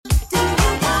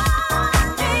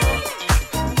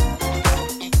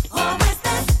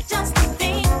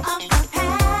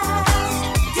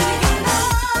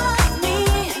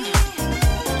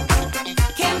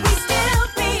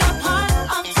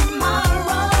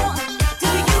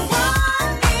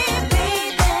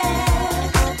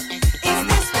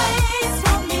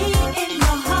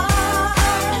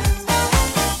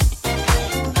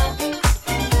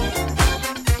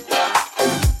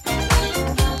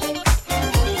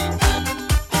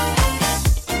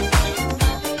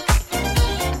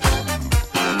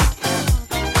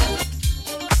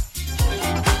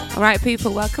Right,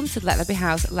 people, welcome to Let There Be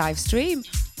House live stream.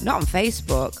 Not on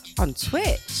Facebook, on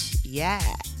Twitch. Yeah.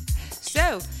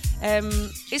 So,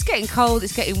 it's getting cold,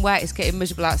 it's getting wet, it's getting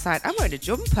miserable outside. I'm wearing a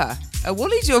jumper, a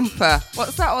woolly jumper.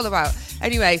 What's that all about?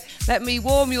 Anyway, let me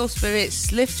warm your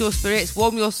spirits, lift your spirits,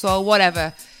 warm your soul,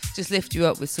 whatever. Just lift you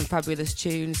up with some fabulous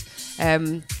tunes.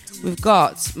 We've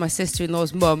got my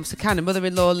sister-in-law's mum, so kind of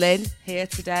mother-in-law Lynn, here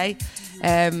today.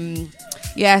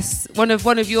 Yes, one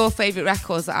of your favourite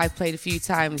records that I've played a few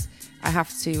times, I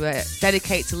have to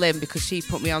dedicate to Lynn because she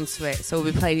put me onto it, so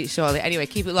we'll be playing it shortly. Anyway,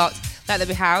 keep it locked. Let There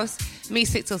Be House. Me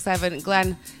 6 till 7,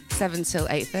 Glenn 7 till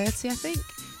 8:30, I think,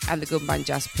 and the Gun Band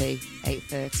Jazz P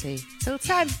 8:30 till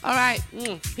 10. All right,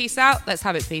 peace out. Let's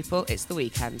have it, people. It's the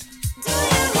weekend.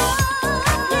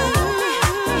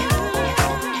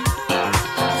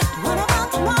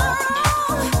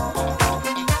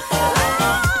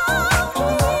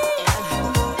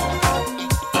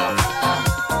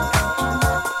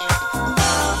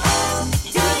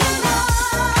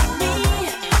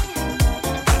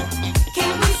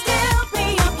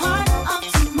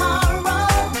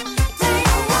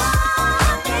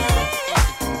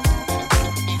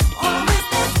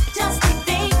 Just a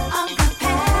thing of the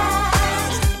past.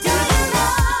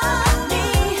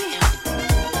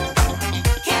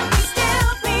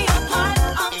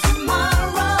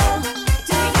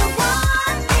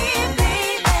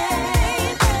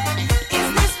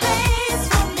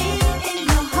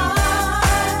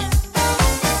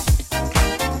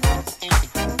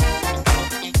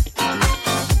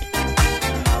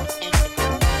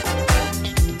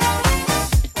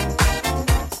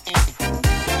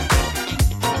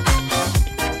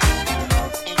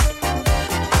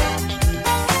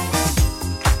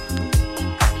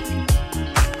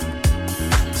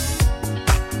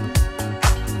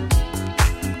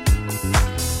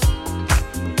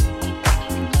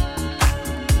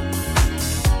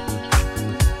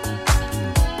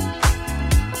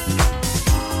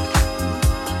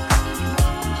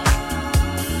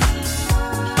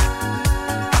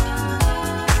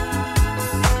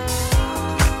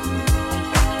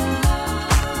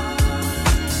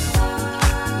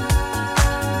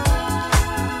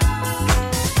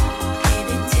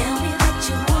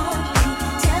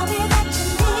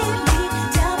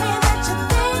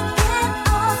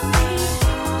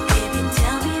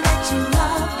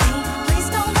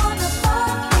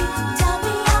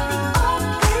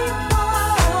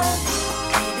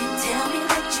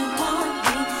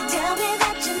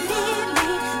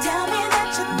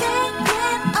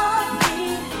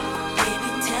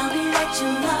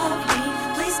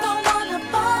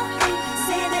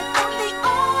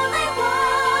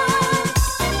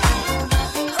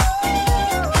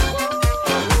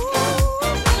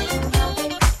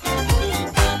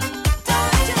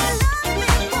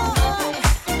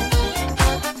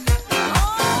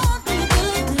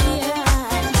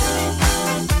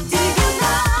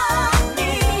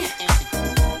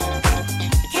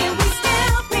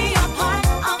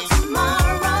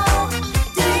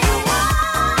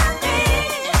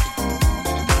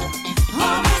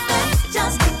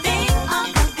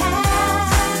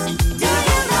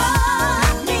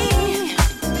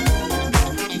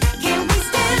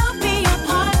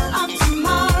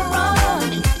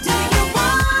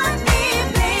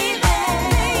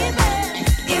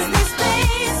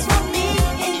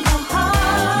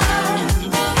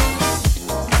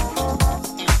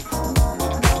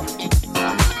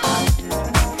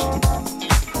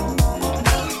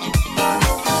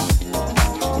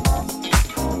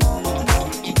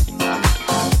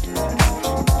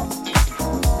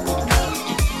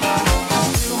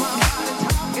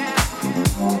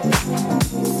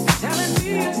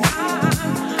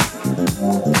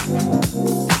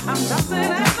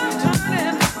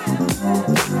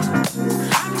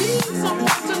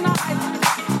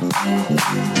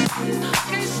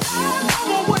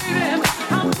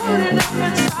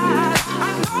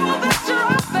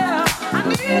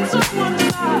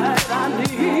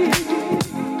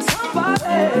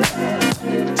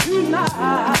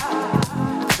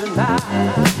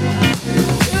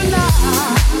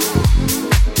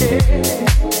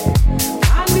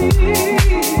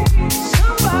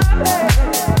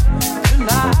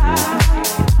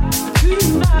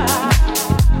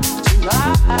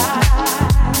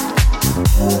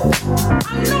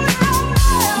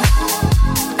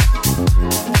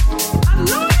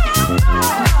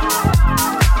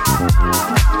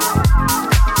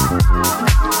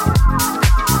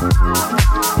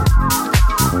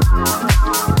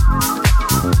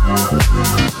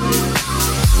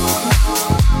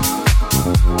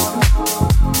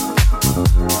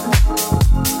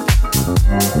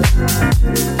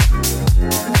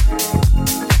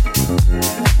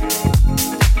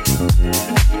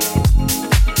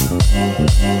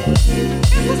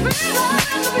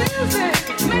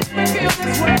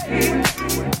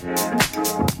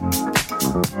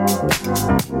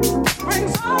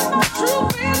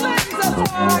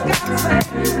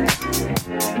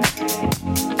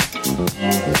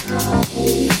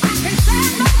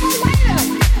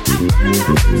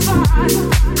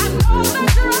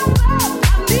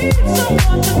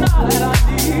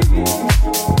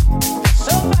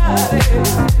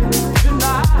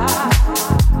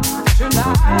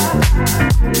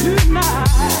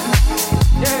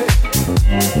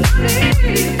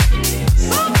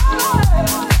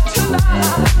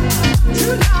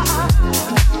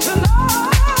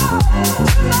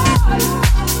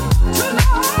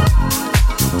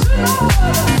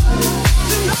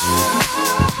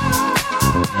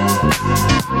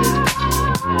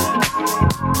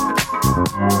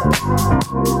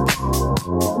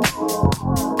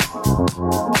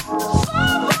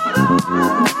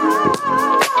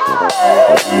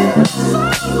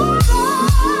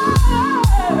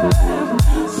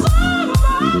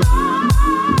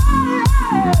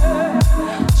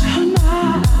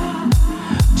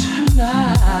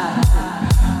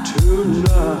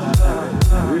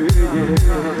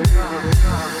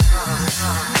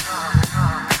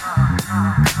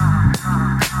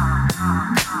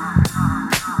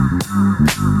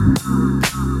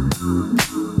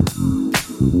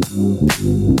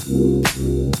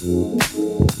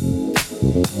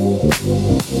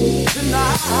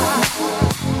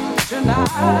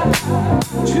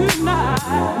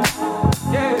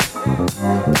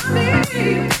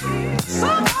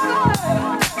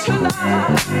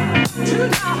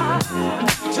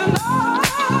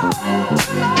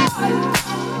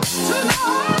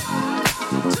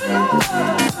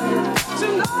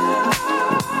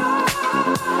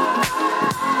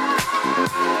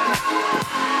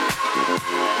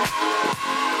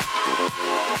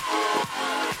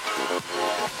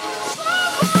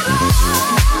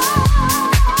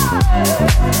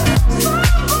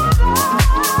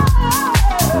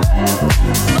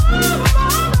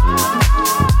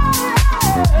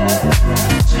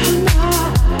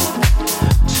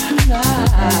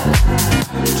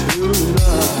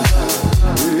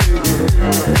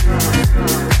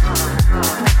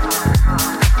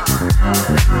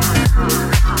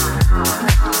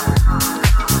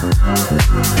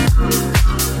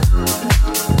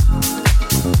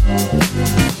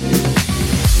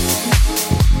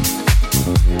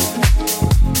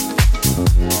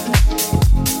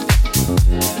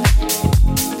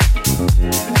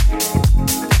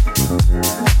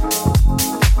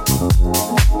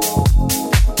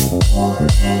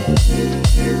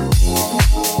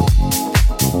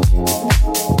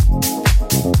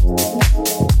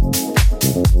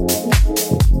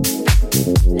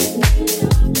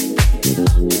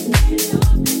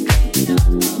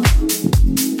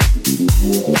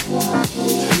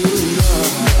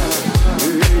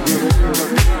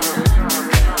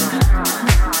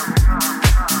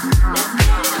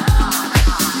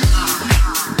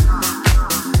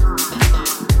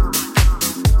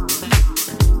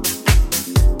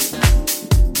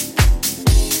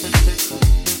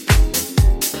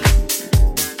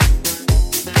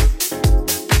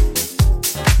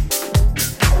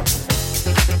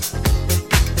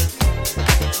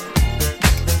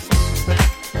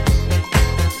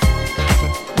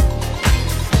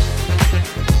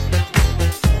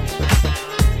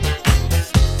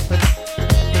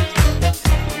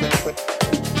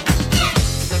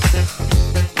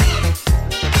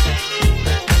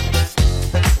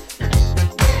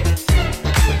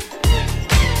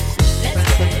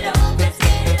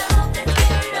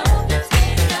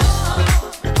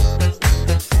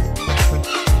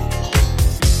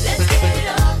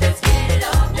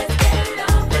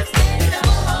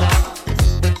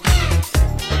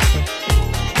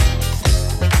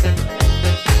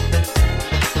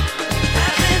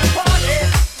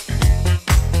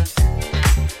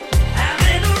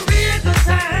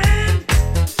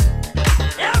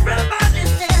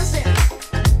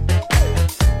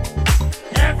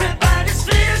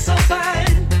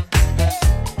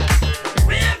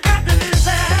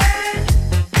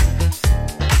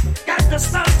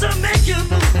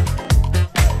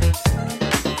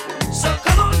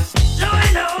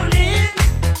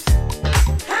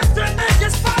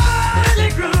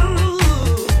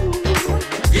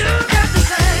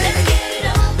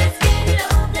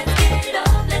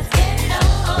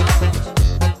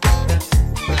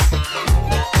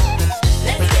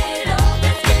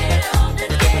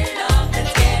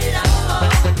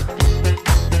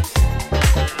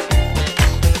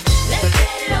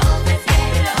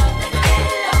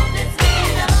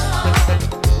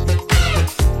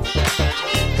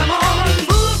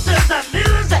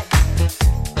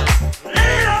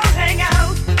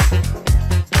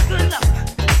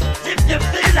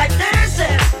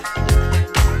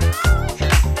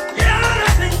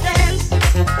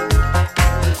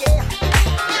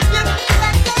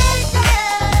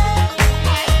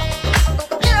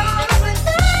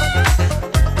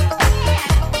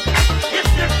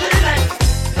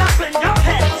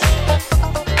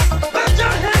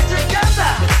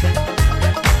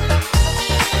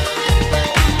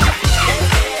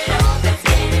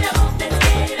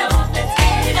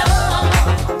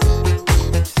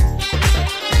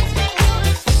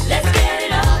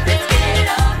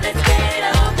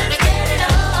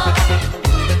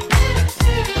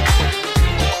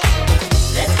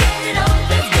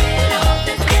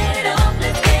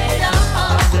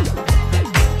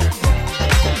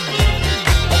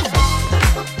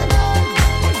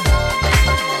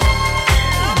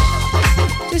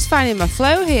 Just finding my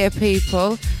flow here,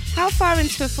 people. How far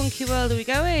into a funky world are we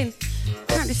going?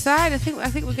 Can't decide. I think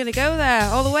we're going to go there,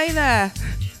 all the way there.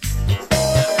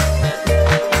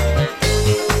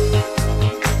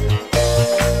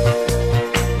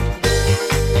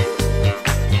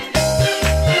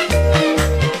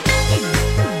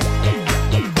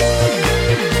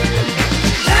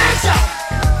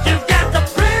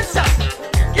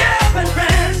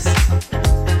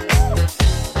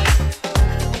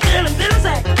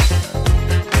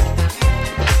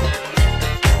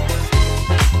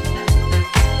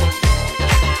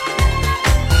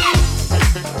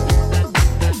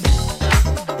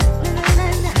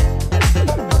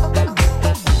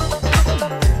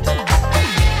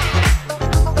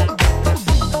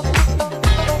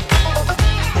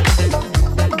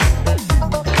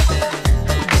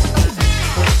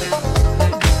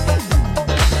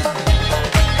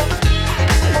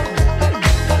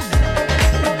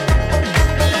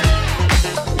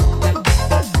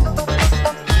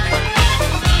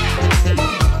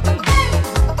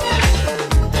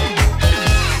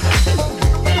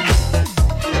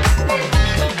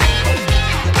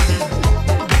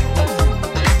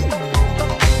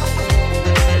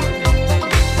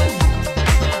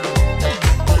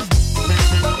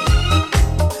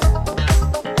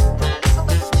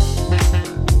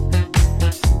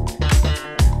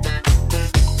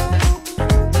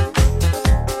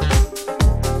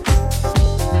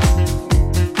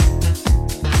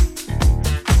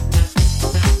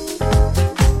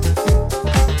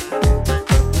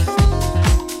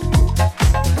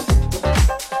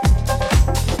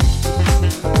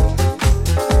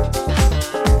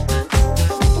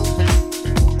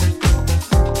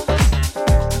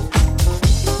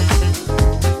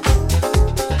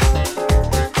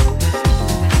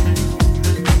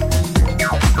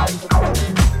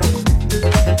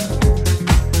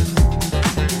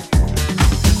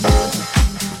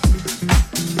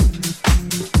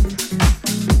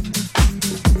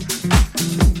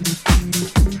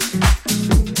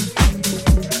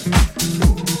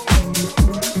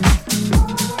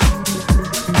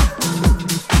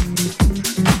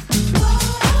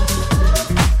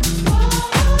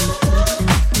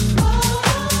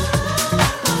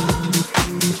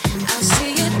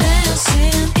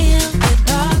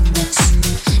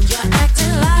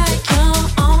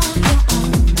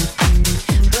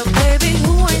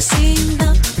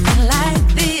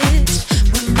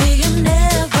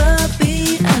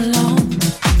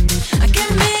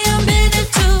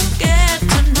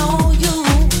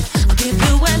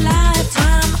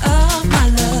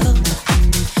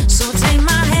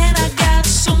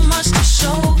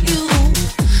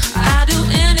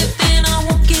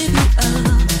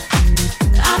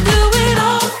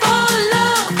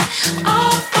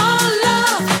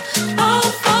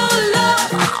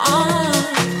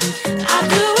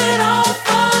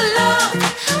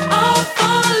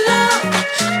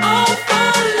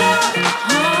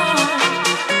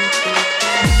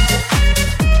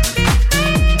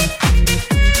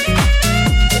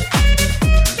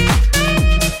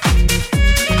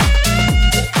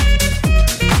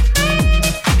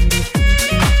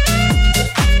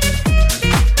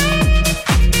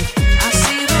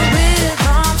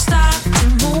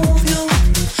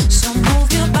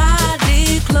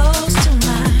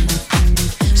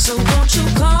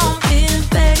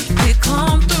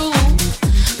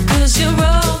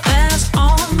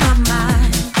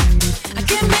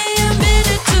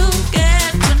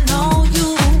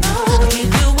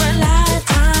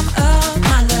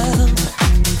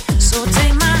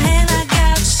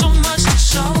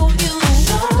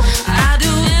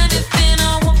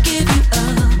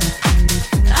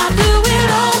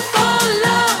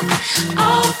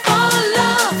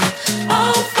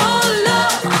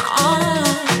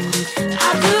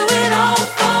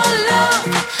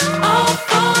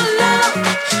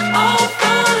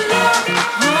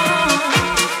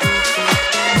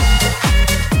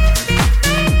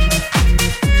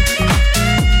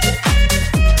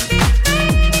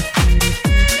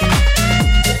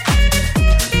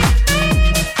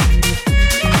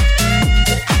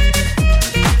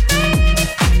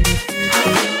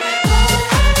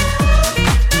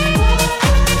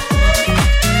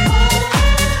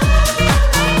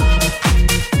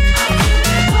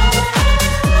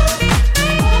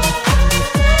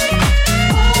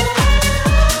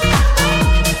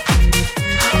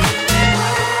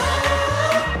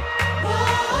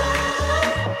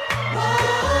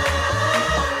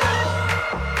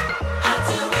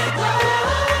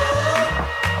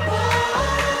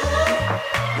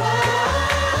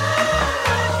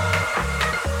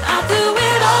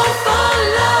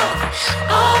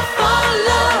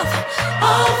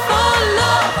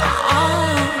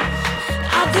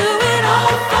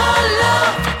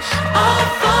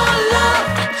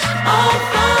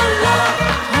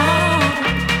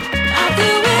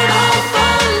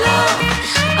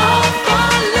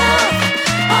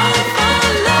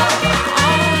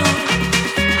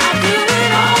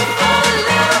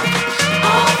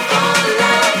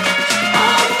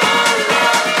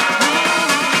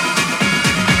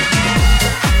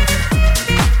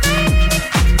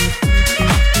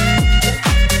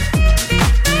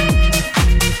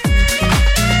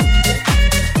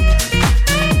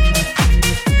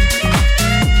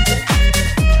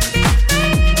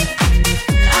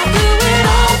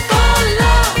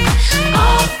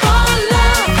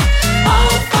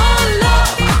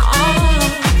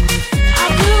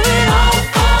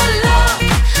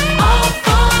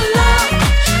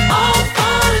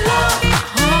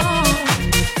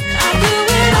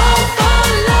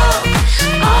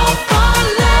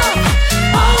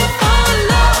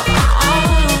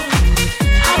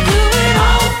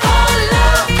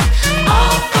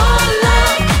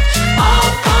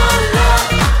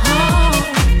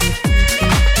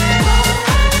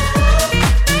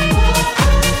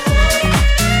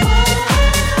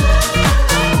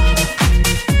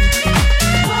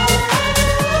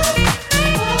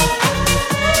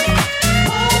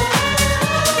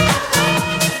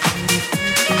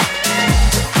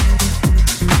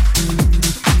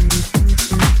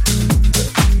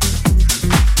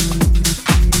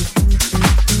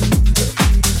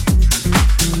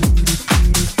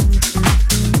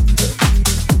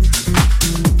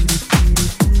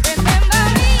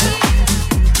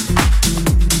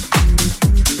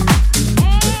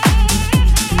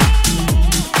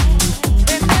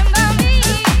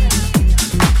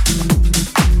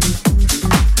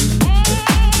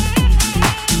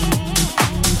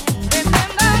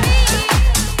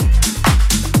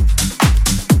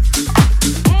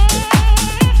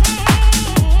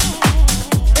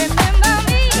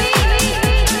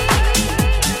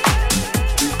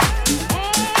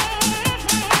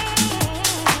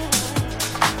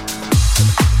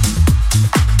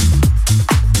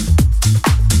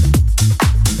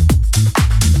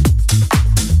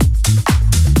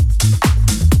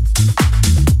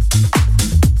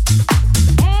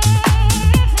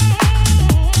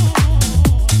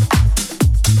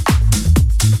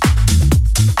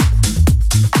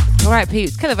 Alright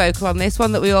peeps, killer vocal on this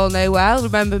one that we all know well.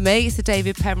 Remember Me, it's a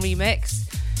David Penn remix.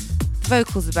 The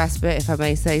vocal's the best bit, if I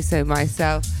may say so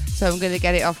myself. So I'm going to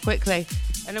get it off quickly.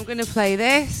 And I'm going to play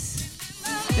this.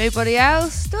 Nobody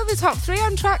else. Still the top 3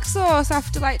 on Traxsource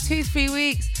after like 2-3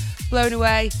 weeks. Blown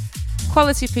away.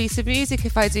 Quality piece of music,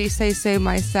 if I do say so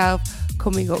myself.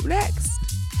 Coming up next.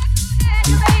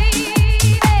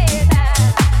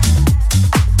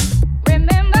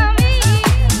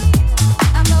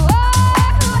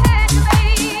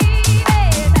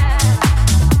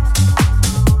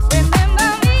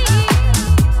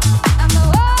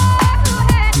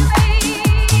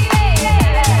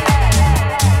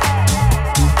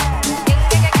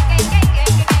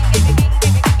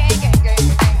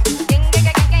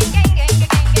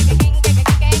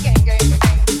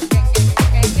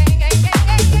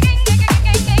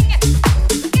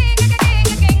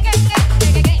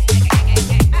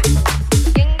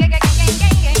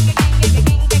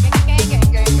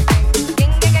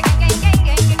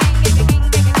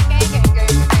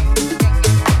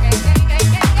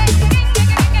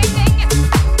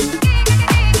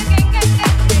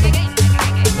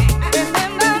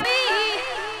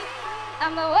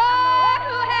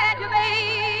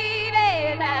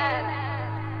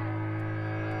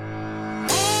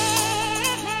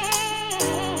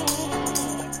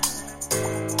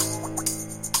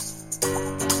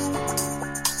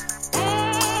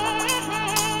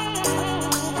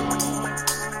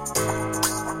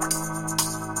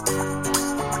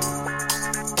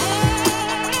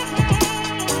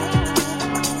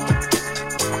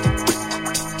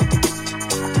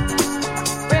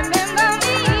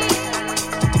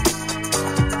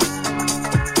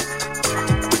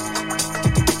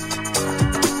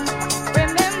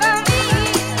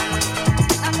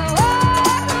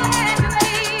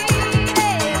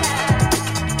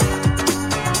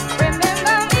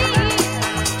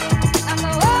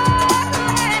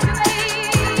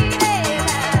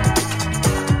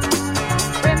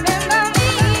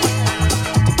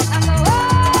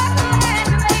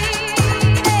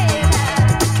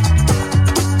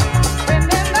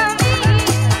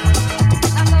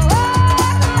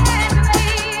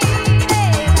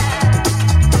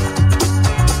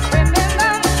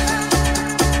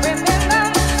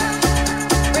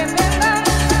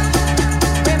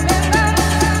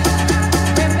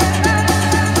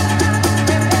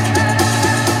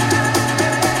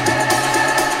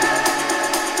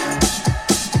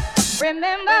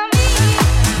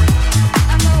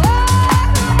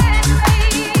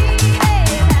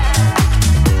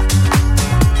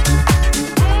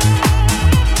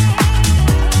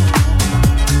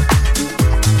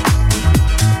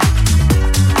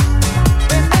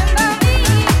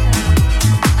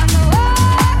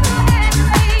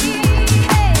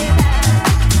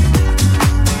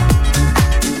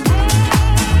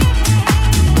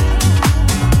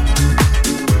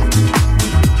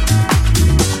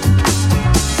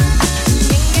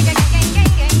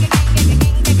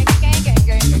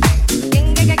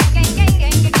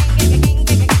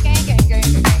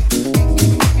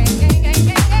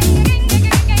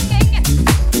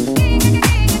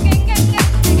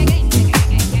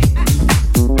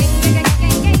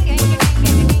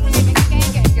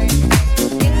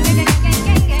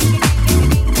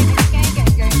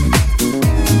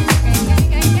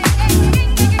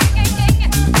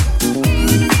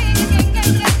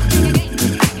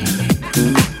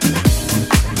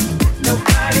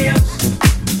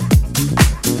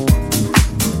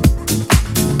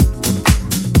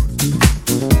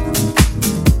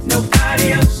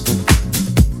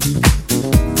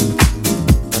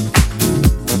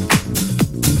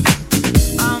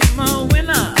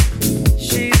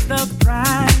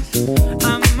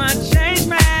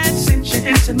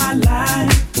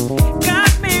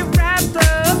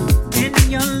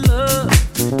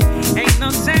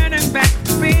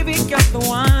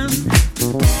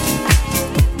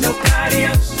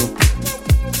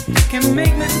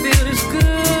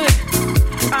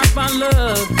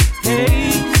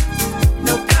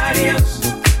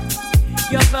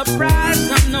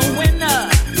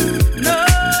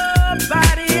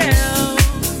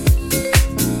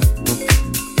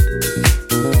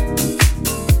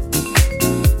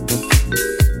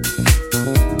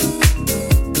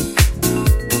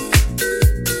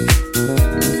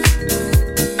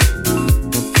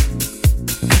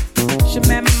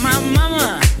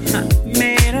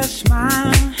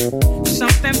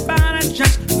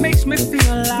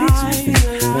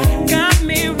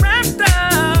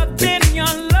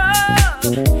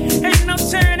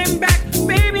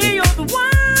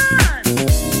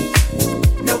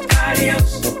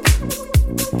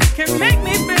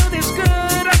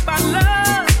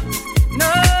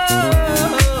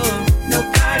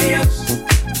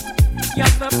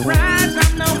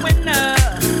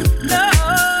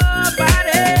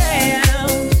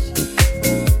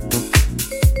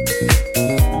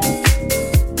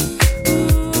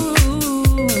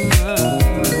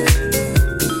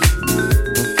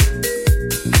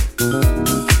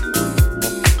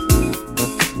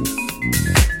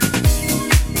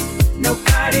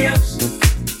 Nobody else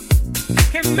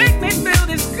can make me feel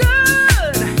this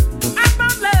good. I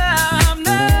found love,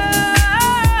 no.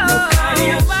 Nobody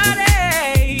else.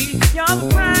 You're the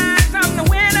prize, I'm the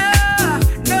winner.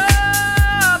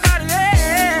 Nobody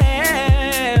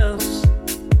else.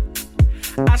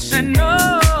 I said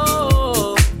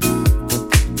no.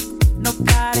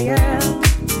 Nobody else.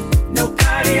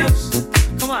 Nobody else.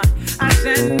 Come on. I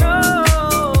said no.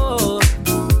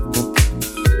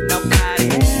 Nobody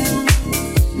else.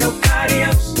 Nobody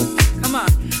else. Come on.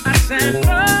 I said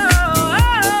no.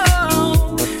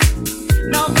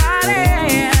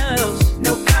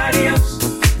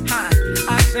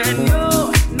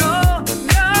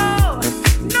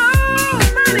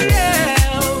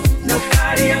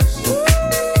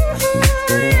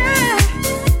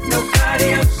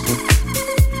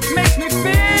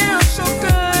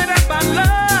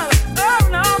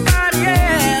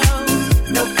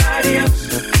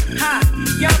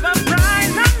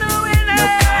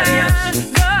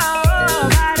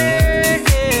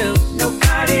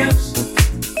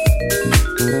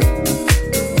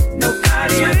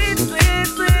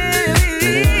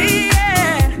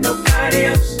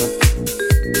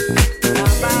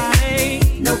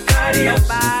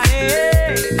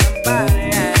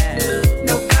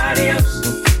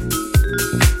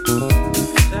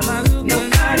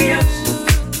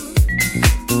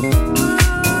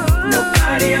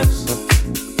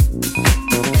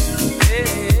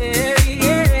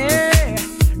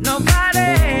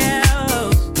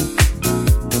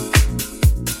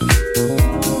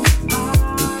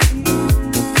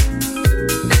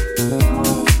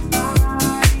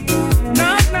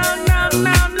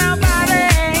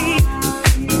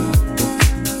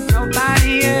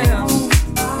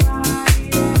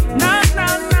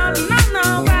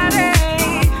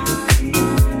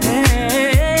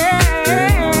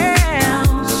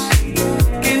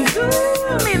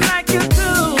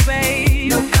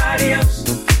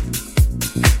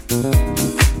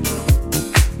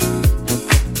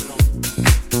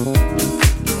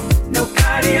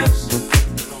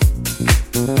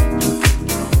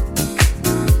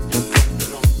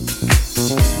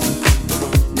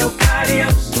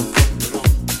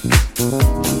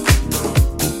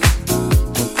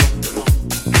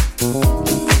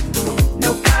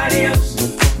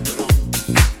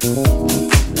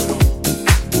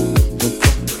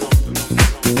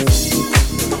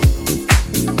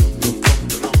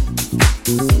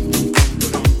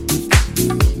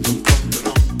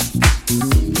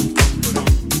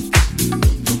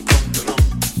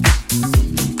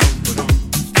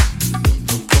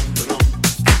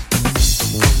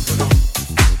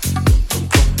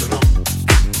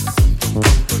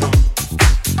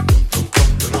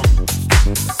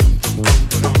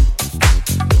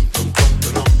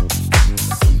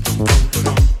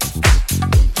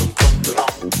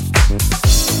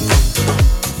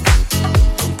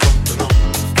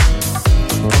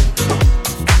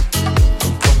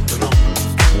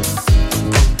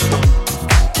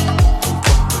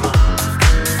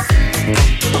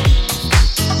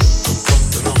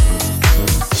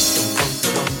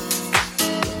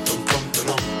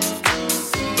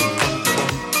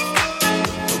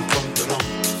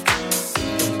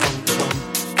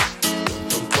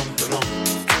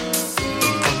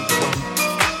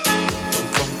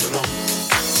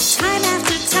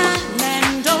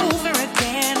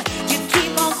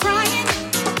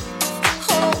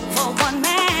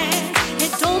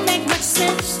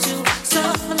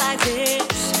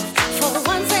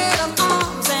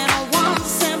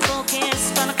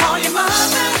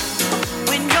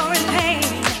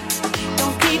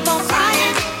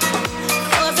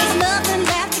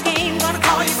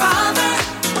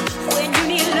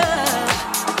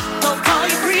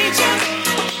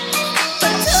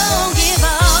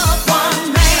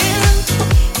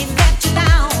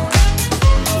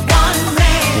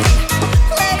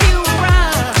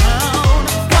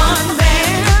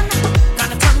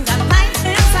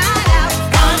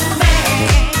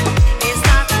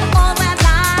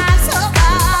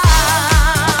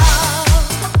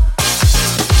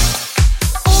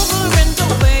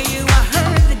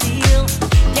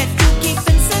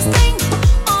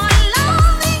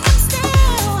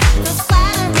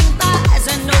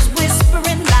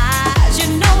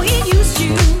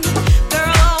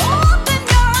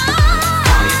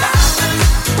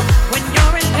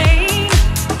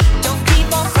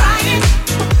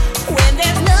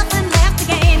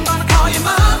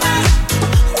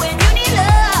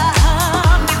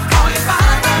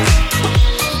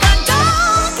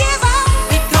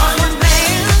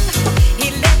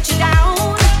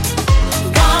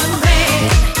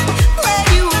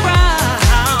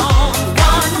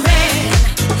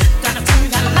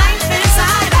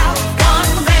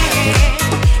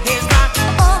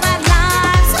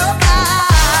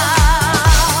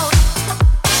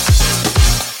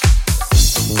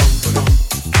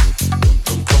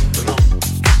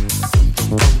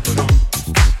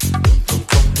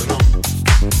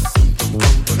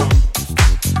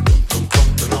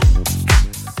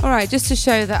 Right, just to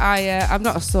show that I'm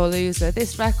not a sore loser,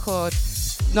 this record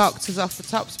knocked us off the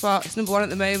top spot. It's number 1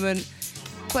 at the moment.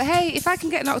 But hey, if I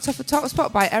can get knocked off the top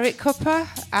spot by Eric Cupper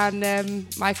and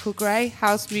Michael Gray,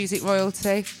 house music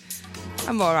royalty,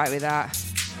 I'm all right with that.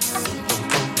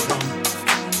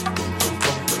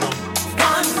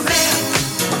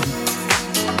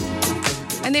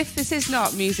 And if this is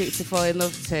not music to fall in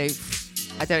love to,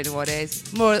 I don't know what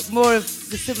is. More of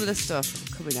the similar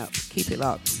stuff coming up. Keep it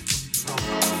locked.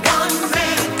 One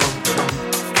man,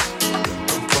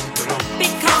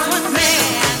 because one man,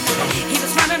 he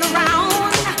was running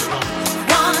around.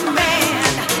 One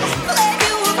man, led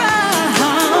you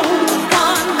around.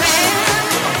 One man,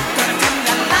 gonna turn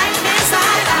the life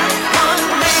inside out. One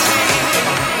man,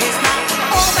 it's not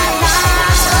all that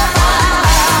lies.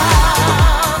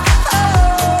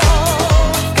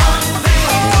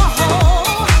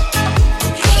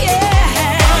 Yeah,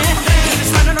 he was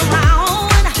running around.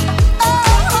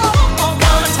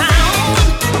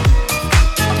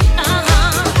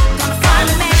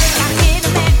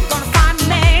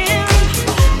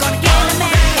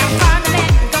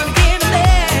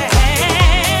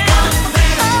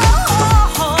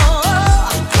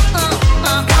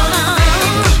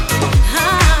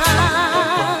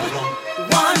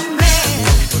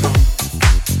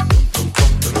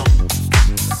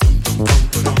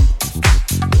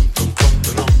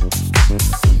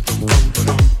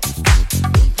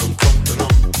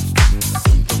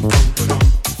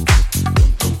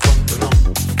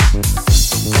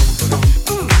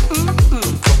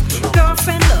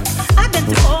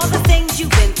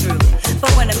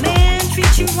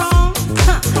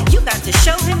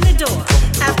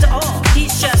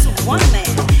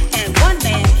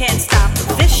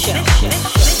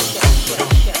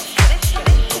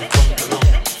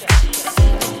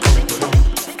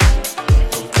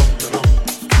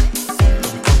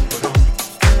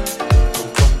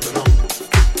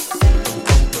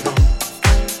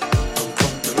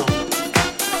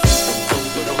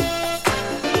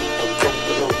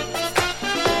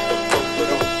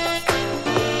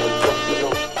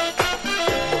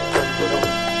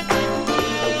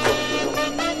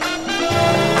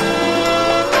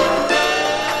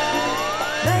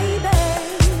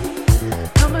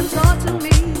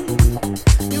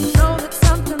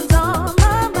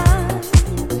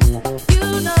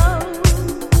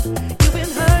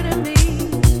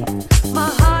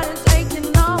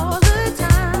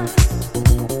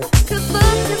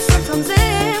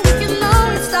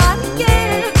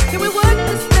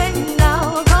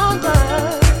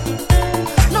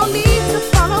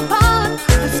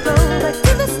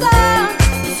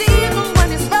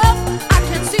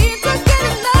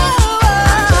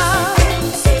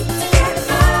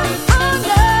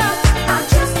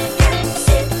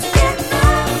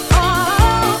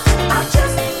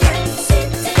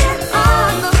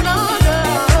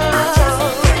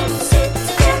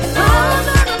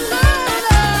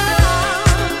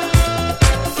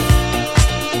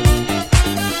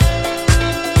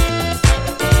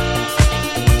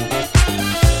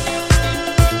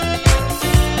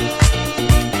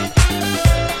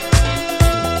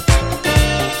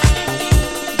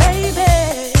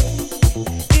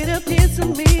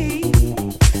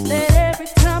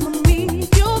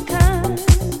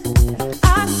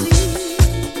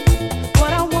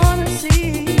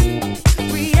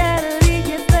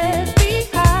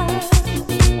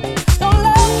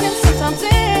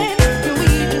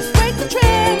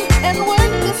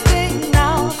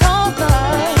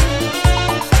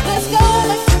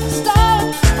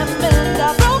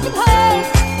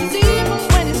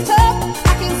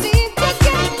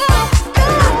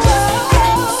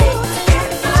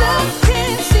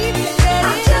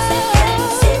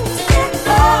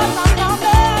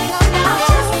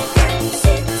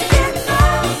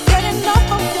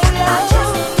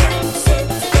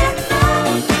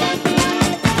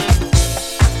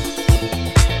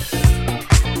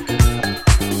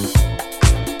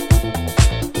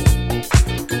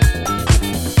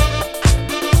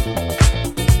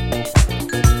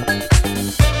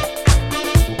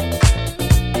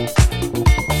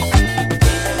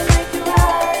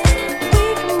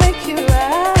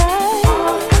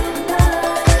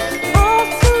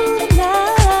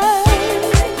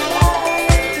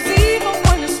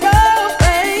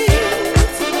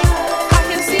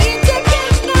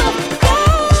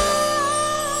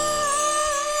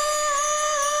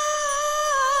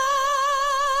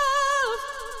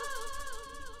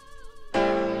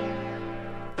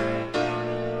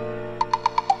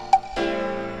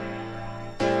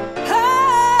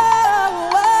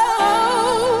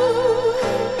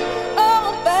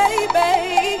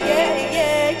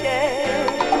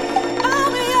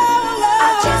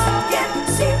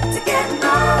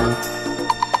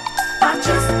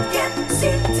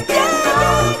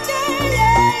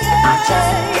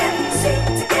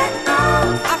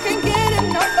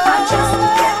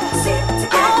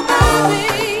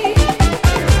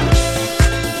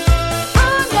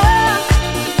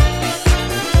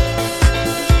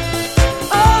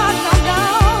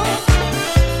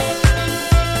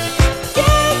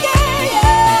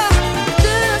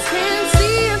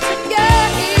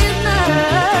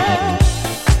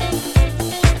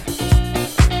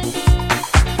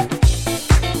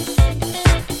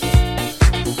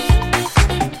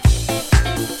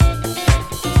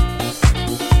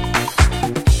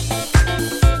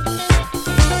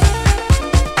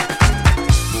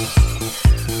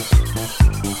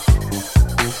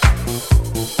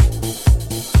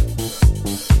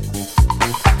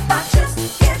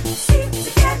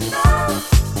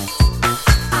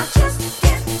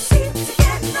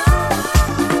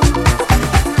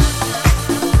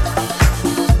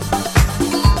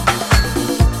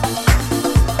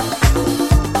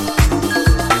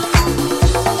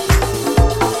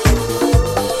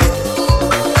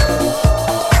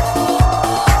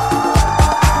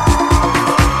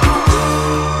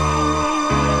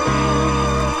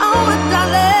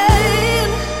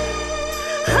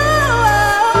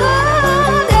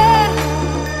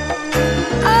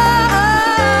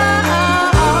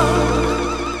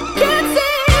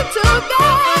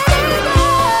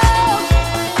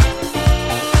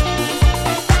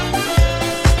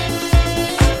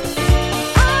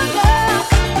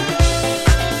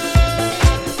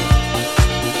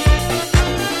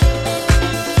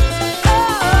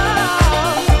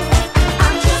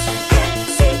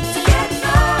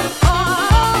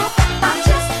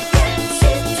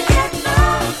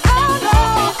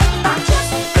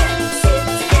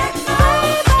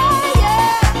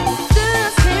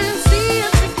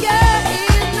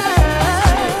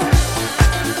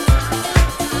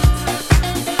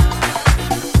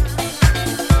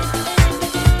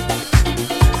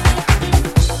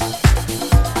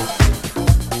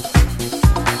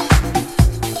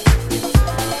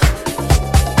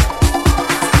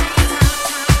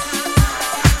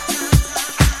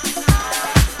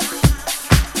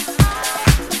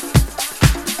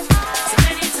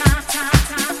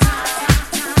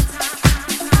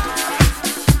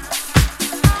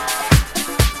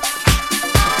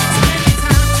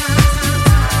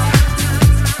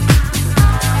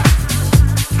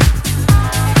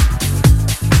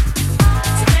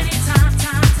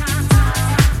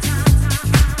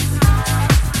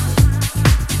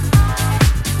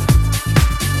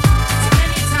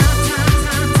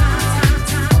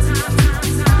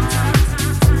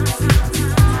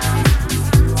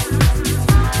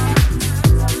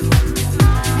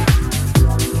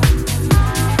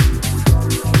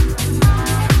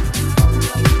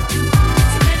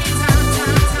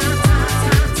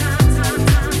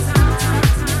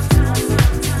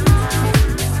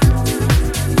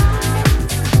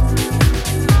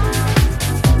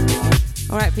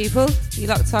 people. You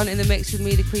locked on in the mix with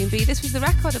me, the Queen Bee. This was the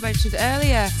record I mentioned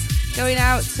earlier. Going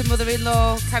out to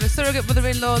mother-in-law, kind of surrogate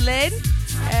mother-in-law Lynn.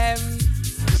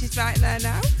 She's right there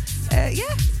now.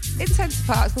 Yeah, in Centre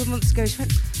Park a couple of months ago. She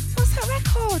went, what's that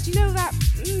record? You know that?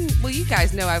 Well, you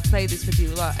guys know I've played this with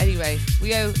you a lot. Anyway,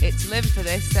 we owe it to Lynn for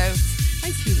this, so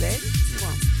thank you, Lynn.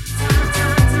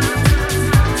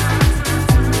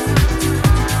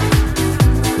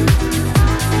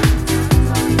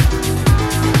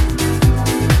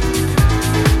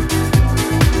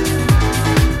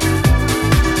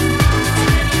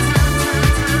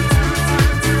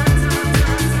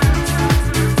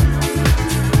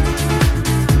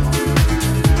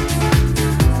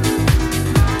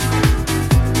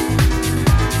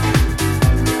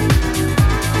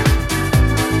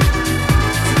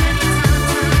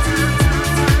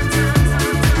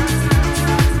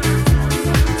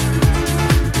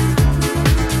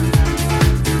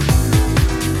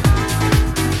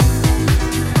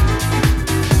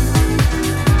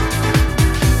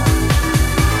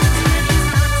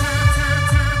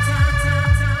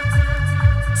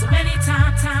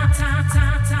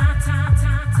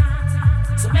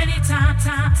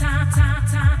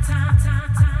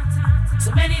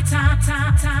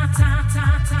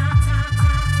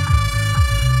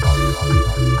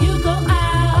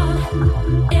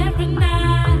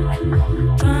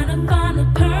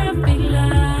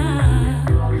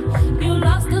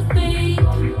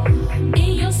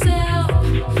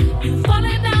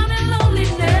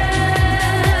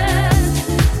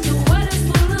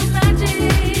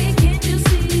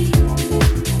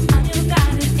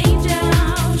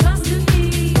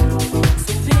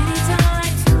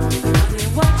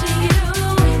 Watching you,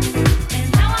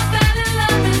 and now I fell in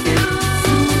love with you.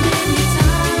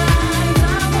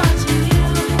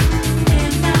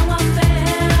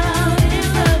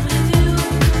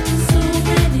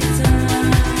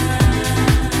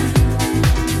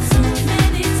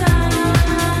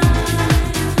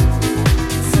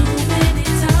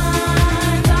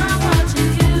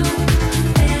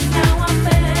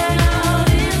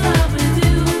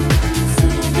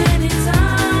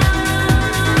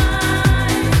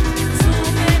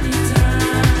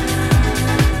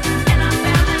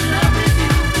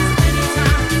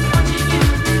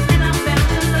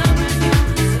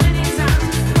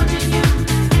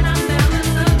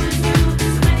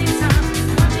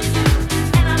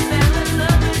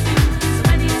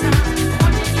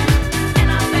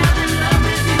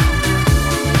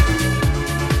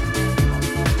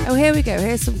 here we go.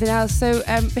 Here's something else. So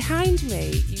behind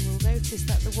me, you will notice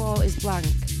that the wall is blank.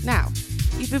 Now,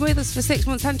 you've been with us for 6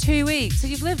 months and 2 weeks, so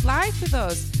you've lived life with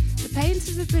us. The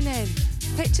painters have been in.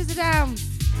 Pictures are down.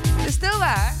 They're still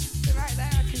there. They're right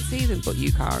there. I can see them, but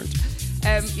you can't.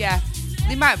 Yeah,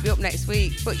 they might be up next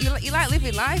week, but you like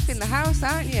living life in the house,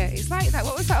 aren't you? It's like that.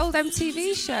 What was that old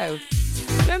MTV show?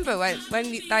 Remember when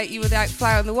you were like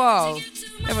fly on the wall?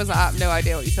 Everyone's like, I have no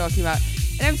idea what you're talking about.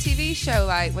 An MTV show,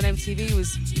 like when MTV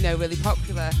was, really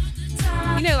popular.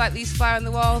 Like these fly on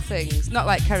the wall things. Not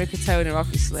like Kerry Katona,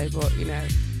 obviously, but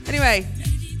Anyway.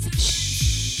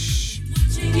 Shh.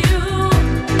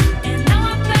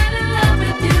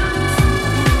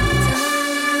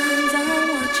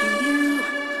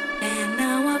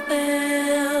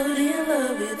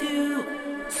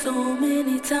 So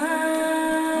many times,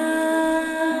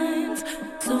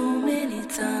 so many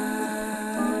times,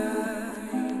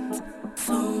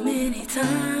 so many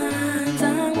times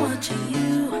I'm watching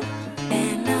you,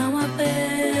 and now I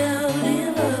fell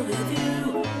in love with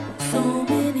you. So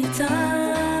many times,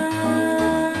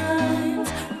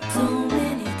 so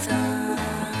many times, so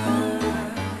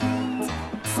many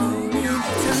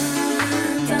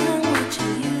times I'm watching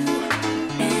you,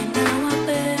 and now I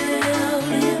fell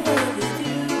in love with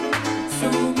you. So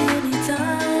many times,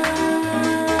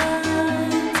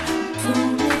 so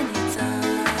many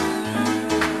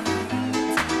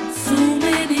times, so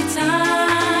many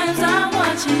times I'm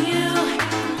watching you,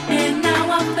 and now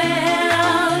I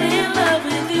fell in love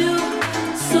with you.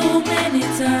 So many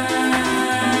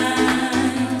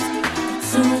times,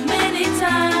 so many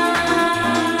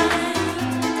times,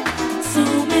 so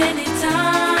many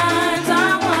times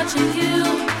I'm watching you,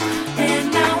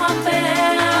 and now I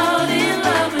fell in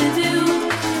love with you.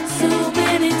 So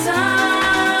many times,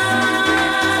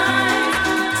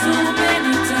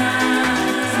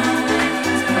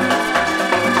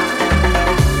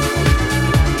 so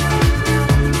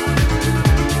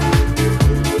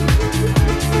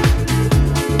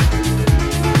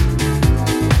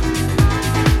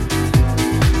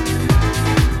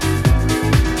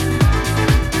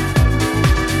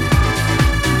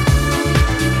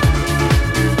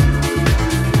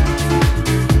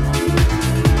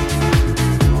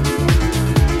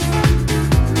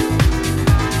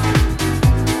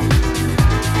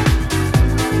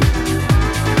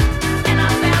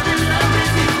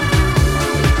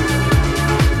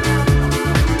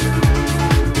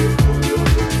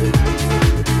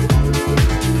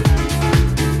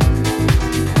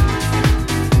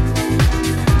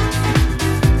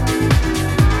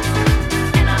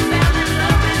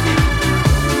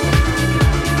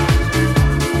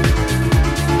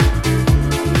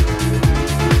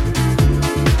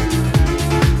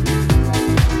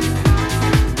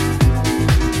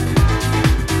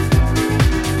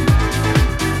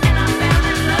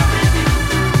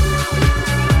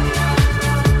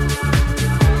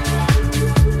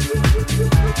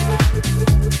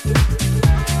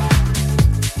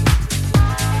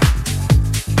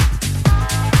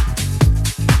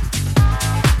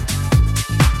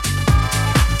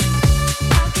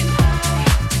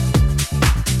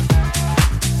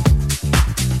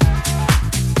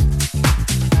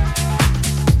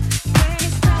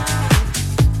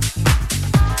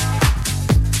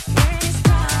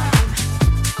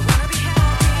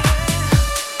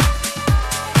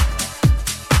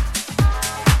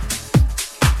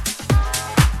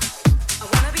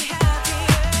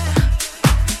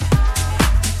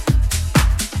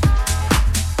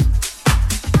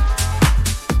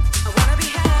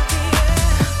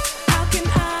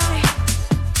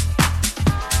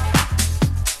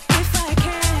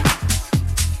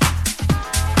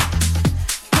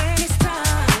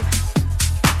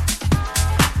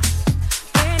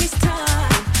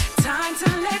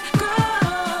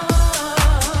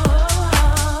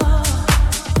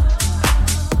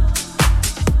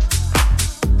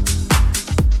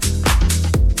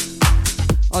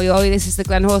Oi, this is the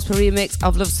Glenn Horsper remix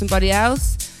of Love Somebody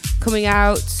Else, coming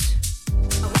out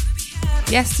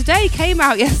yesterday. Came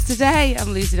out yesterday.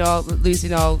 I'm losing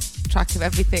all track of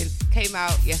everything. Came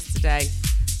out yesterday.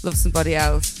 Love Somebody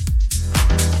Else.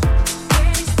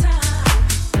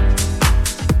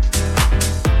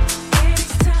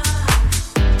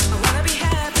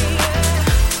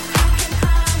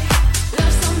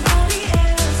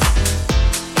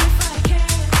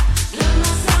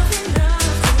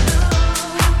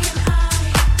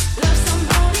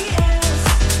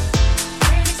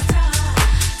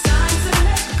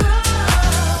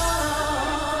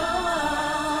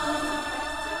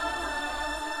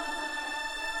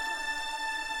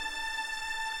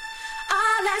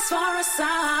 eyes for a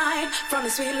sign from the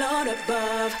sweet Lord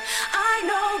above. I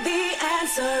know the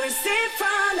answer is in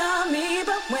front of me,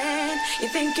 but when you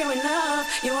think you're in love,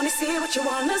 you only see what you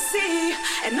wanna see,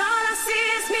 and all I see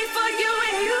is me for you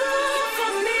and you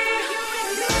for me.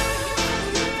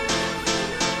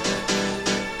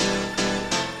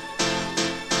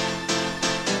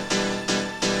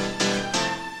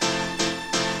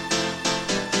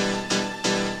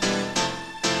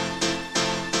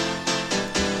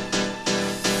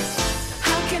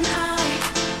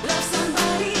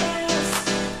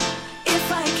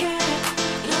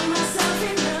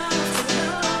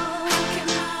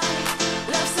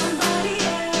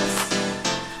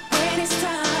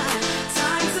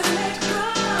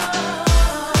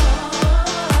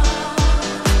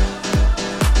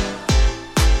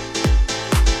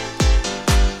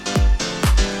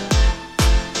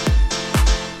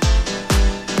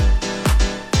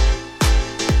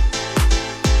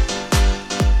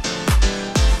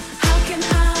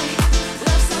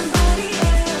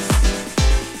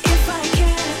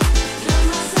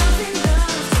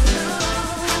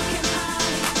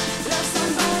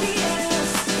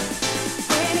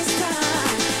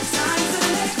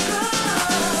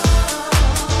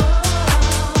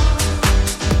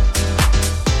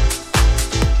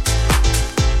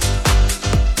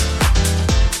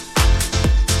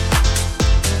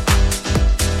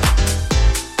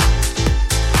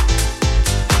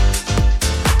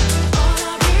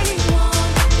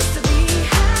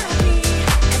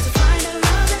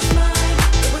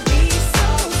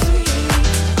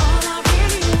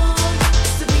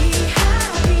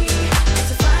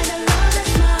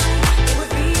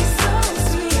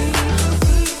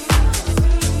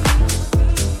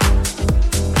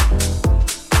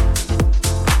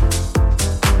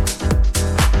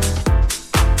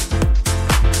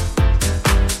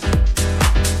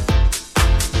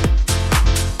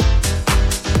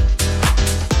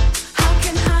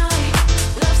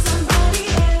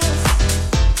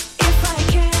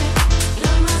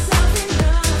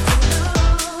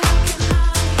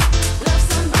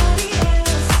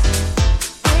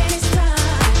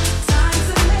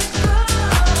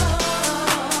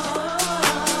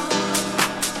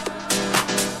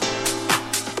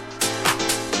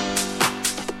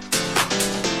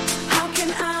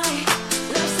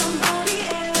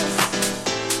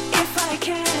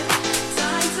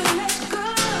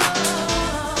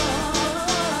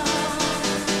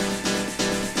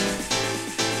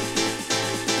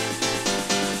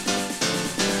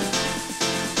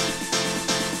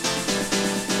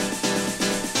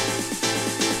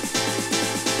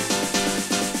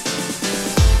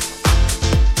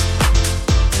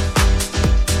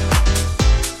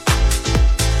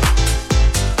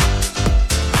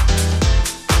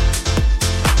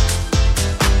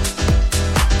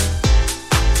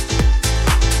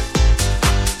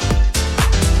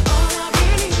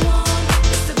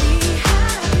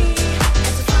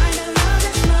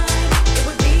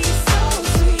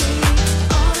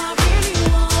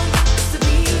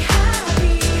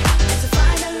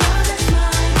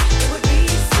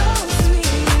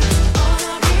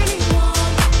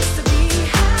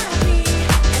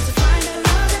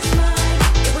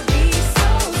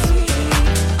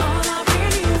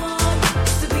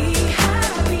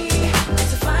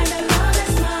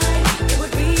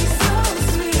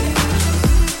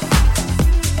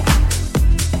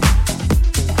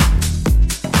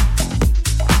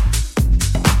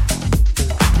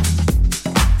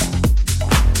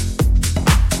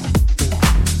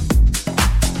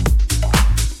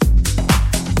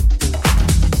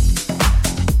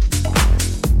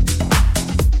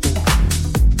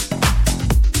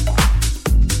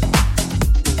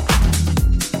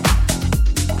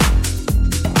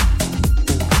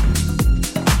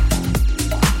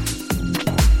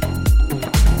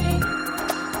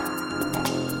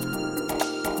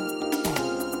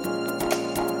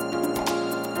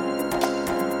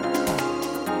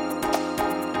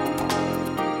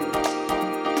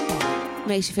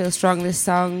 Makes you feel strong, this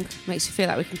song. Makes you feel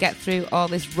like we can get through all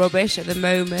this rubbish at the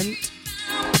moment.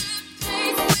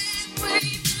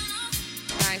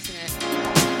 Nice, isn't it?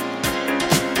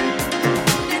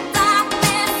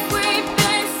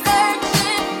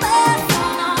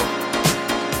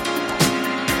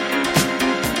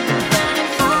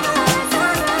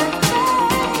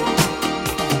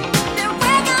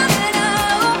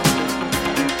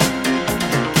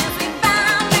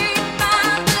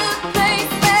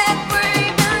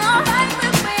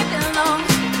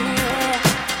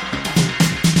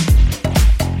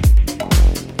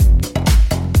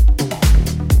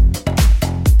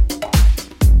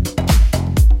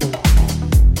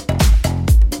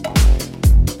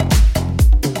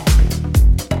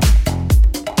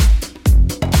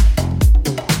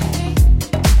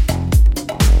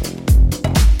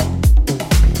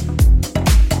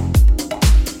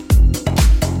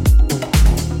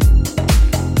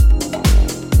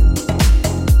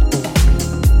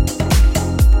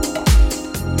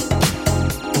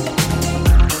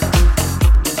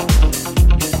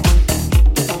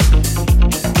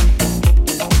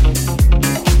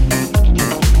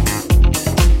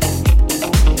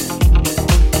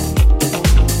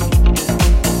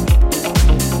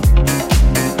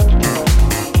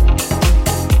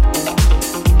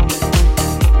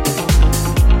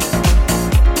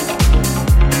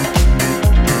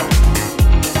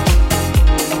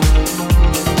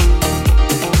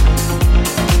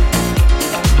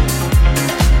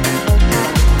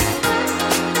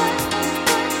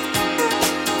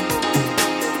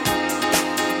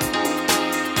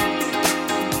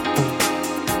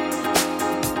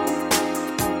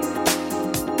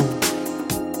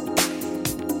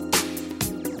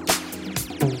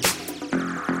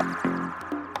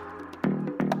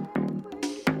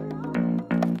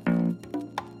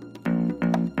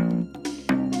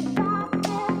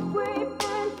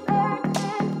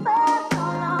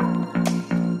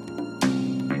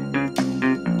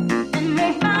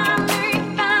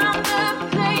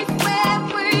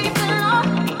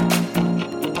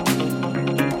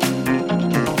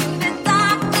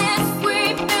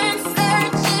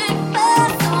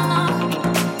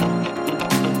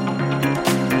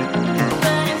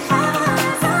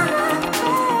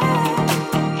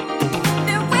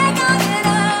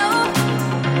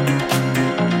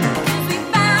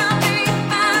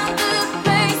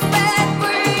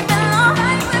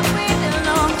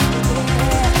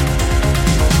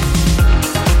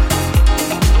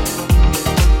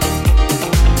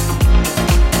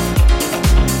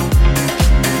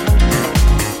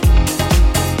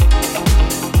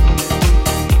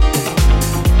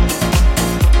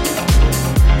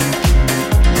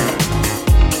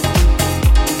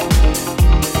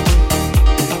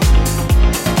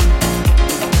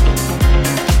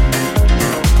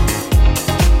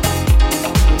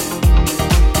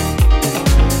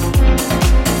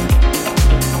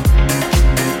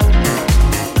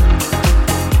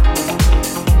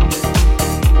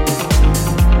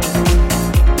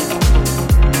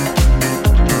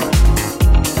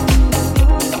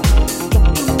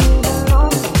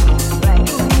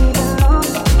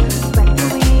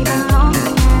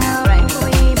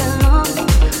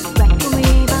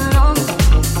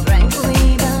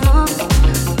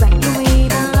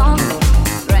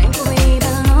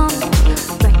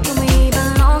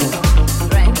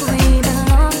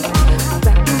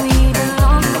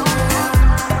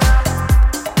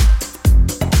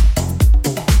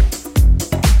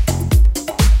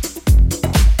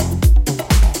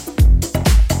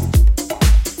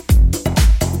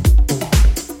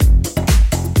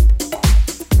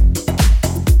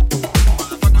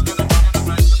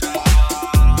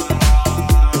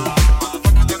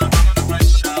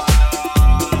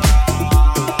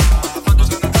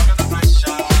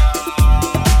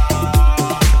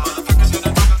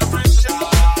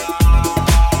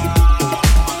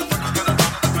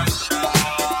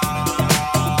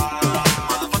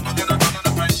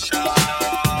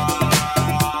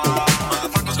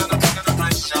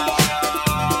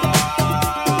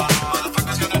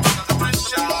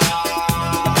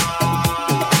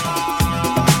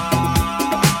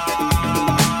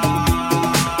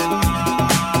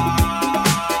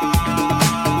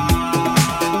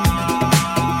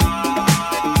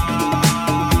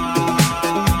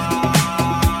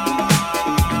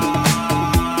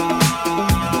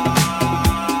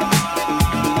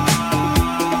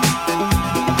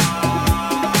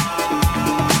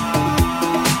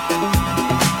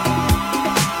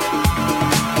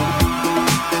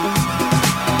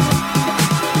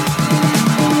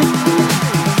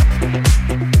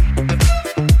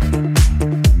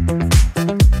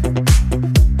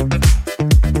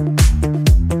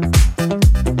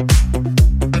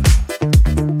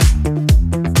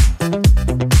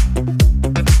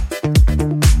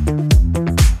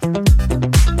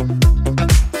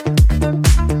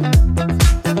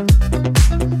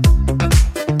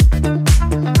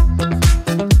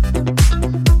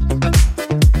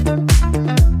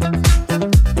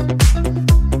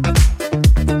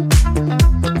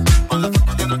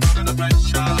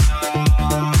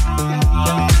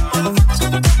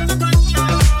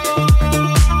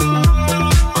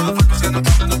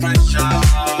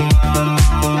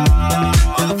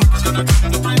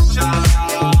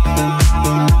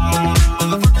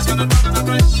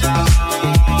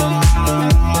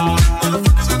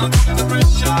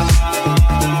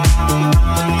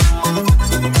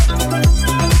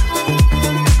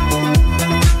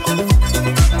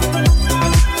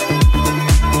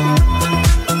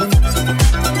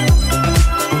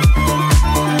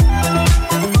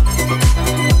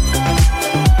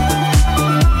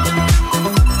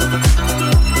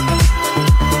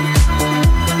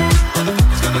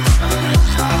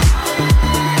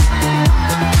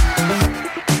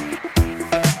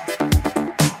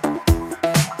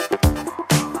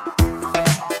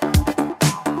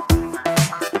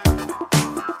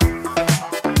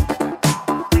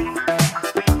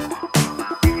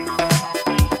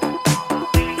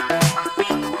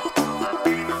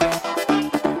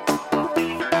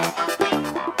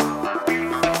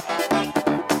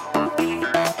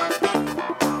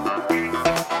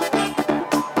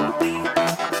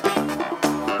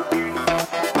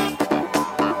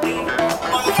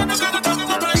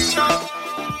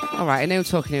 I know I'm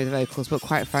talking here with the vocals, but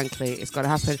quite frankly, it's got to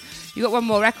happen. You got one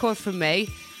more record from me,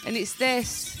 and it's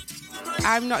this.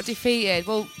 I'm Not Defeated.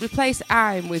 Well, replace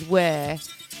I'm with We're.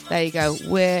 There you go.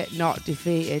 We're not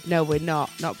defeated. No, we're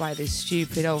not. Not by this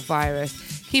stupid old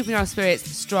virus. Keeping our spirits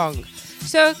strong.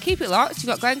 So keep it locked. You've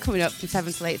got Glenn coming up from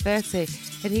 7 till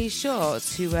 8:30, and he's sure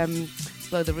to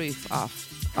blow the roof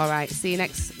off. All right. See you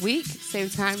next week. Same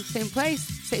time, same place.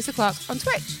 6 o'clock on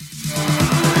Twitch.